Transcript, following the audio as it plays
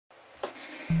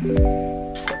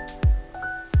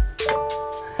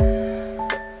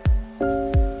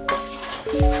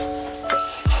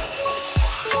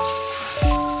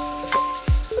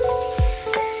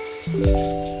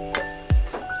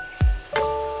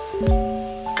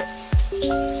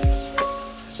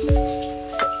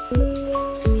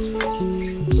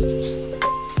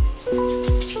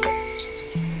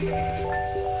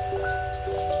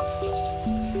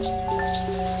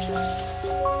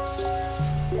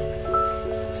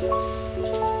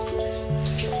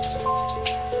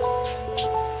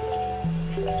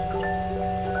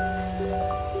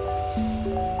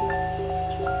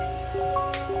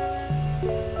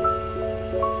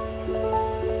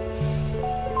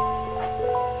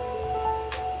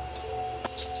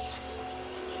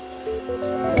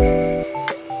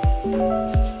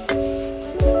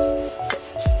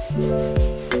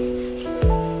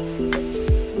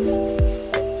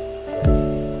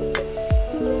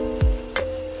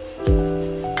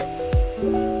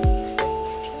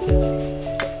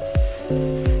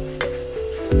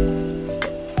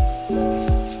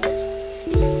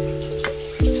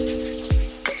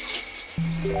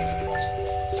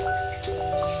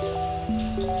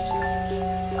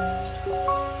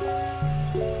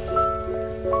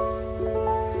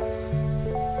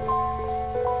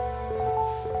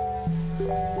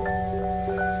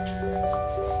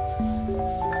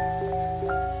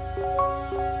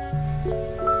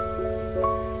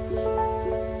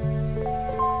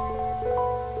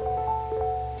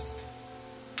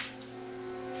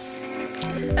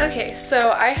Okay,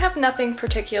 so I have nothing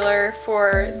particular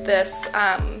for this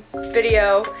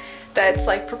video that's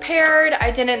like prepared.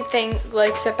 I didn't think,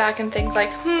 like, sit back and think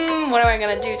like, what am I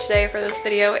gonna do today for this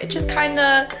video? It just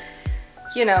kinda,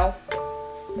 you know,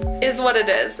 is what it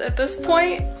is at this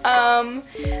point.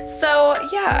 So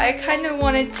yeah, I kind of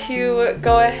wanted to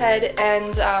go ahead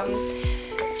and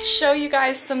show you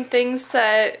guys some things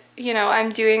that, you know,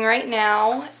 I'm doing right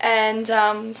now, and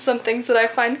some things that I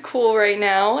find cool right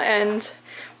now. And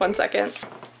one second.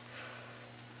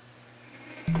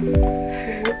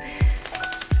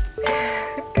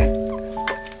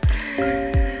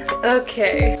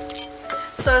 Okay.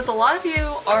 So as a lot of you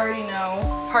already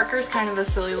know, Parker's kind of a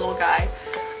silly little guy.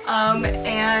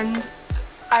 And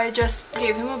I just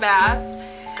gave him a bath,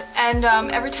 and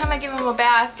every time I give him a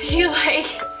bath, he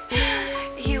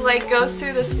goes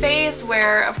through this phase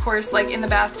where, of course, like in the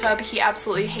bathtub, he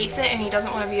absolutely hates it and he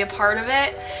doesn't want to be a part of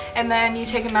it. And then you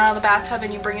take him out of the bathtub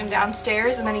and you bring him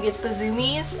downstairs, and then he gets the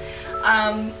zoomies.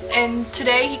 And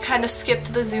today he kind of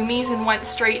skipped the zoomies and went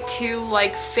straight to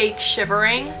like fake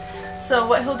shivering. So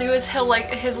what he'll do is he'll, like,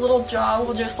 his little jaw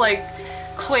will just like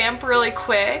clamp really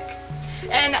quick.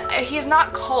 And he's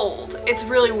not cold. It's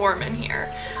really warm in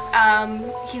here.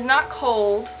 He's not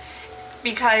cold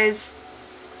because,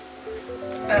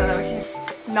 I don't know, he's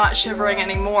not shivering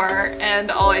anymore,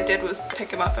 and all I did was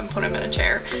pick him up and put him in a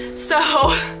chair. So,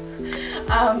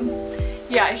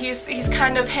 yeah, he's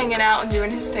kind of hanging out and doing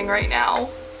his thing right now.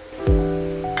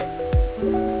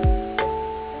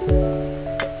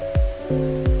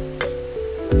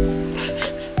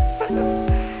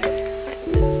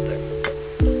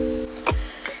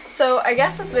 So I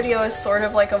guess this video is sort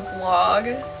of like a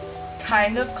vlog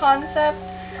kind of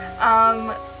concept.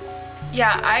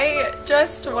 Yeah, I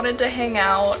just wanted to hang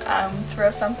out,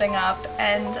 throw something up,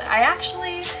 and I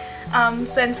actually,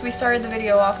 since we started the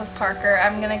video off with Parker,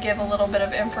 I'm gonna give a little bit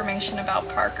of information about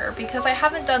Parker, because I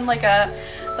haven't done like a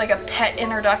pet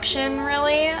introduction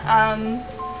really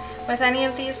with any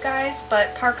of these guys,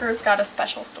 but Parker's got a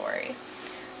special story.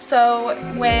 So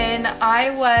when I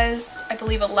was, I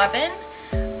believe, 11,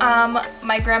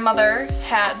 my grandmother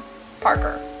had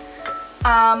Parker,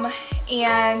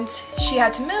 and she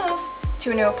had to move to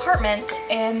a new apartment,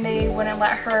 and they wouldn't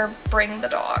let her bring the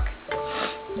dog.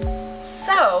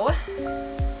 So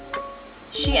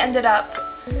she ended up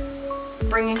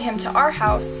bringing him to our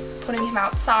house, putting him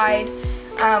outside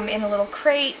in a little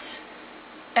crate,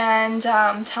 and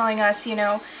telling us, you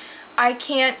know, I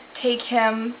can't take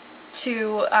him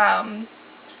to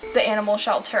the animal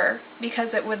shelter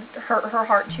because it would hurt her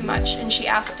heart too much, and she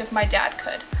asked if my dad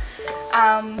could.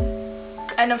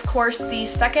 And of course, the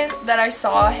second that I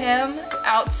saw him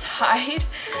outside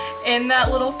in that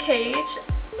little cage,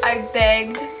 I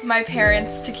begged my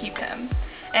parents to keep him.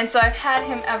 And so I've had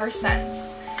him ever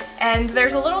since. And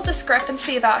there's a little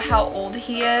discrepancy about how old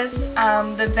he is.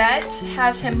 The vet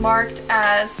has him marked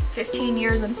as 15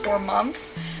 years and 4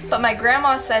 months, but my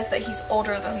grandma says that he's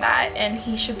older than that, and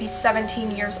he should be 17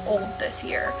 years old this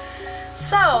year.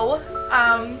 So,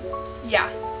 yeah,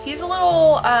 he's a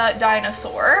little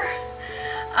dinosaur.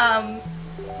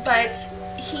 But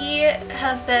he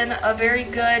has been a very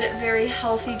good, very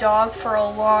healthy dog for a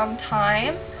long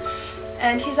time,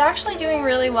 and he's actually doing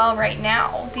really well right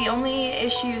now. The only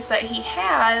issues that he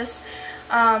has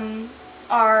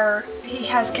are he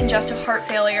has congestive heart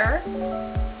failure,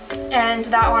 and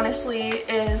that honestly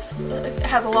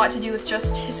has a lot to do with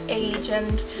just his age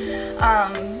and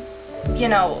you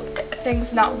know,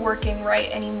 things not working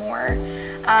right anymore.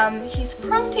 He's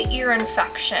prone to ear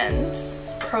infections,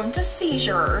 he's prone to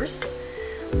seizures,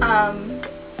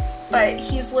 but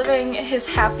he's living his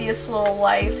happiest little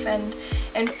life. And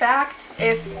in fact,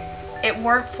 if it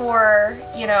weren't for,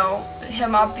 you know,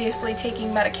 him obviously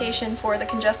taking medication for the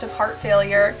congestive heart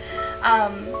failure,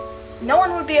 no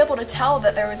one would be able to tell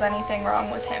that there was anything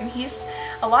wrong with him.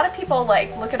 A lot of people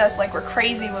like look at us like we're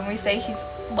crazy when we say he's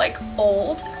like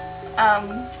old.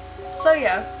 So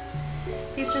yeah,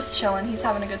 he's just chilling, he's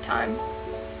having a good time.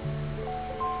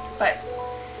 But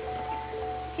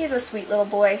he's a sweet little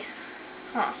boy.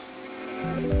 Huh.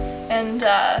 And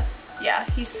yeah,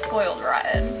 he's spoiled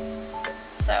rotten.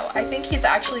 So I think he's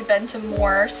actually been to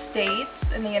more states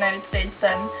in the United States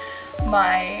than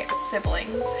my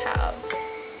siblings have.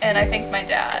 And I think my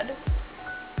dad.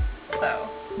 So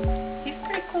he's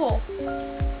pretty cool.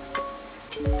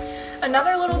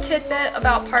 Another little tidbit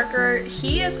about Parker,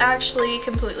 he is actually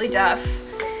completely deaf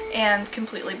and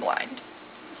completely blind.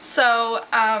 So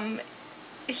I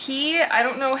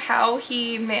don't know how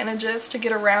he manages to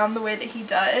get around the way that he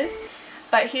does,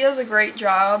 but he does a great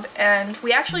job. And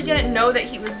we actually didn't know that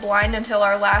he was blind until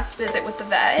our last visit with the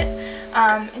vet.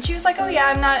 And she was like, oh yeah,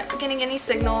 I'm not getting any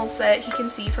signals that he can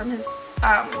see from his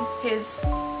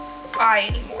eye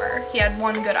anymore. He had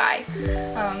one good eye.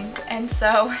 And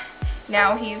so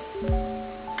now he's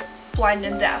blind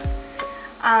and deaf.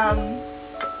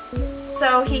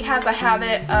 So he has a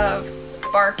habit of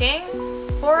barking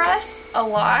for us a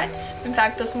lot. In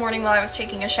fact, this morning while I was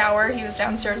taking a shower, he was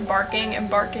downstairs barking and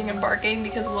barking and barking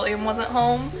because William wasn't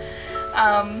home.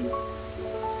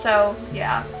 So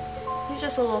yeah, he's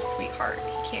just a little sweetheart.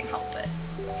 He can't help it.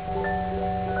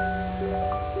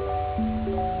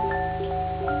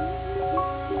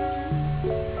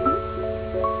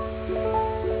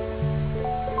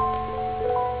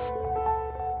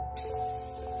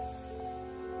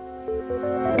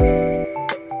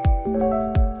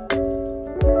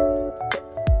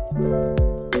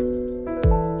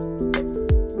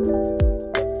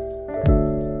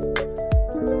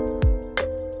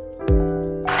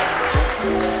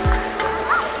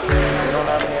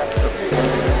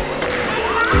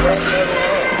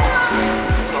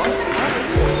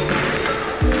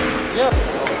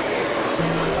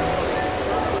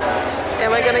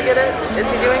 Am I gonna get it? Is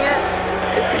he doing it?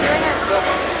 Is he doing it?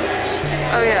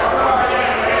 Oh yeah.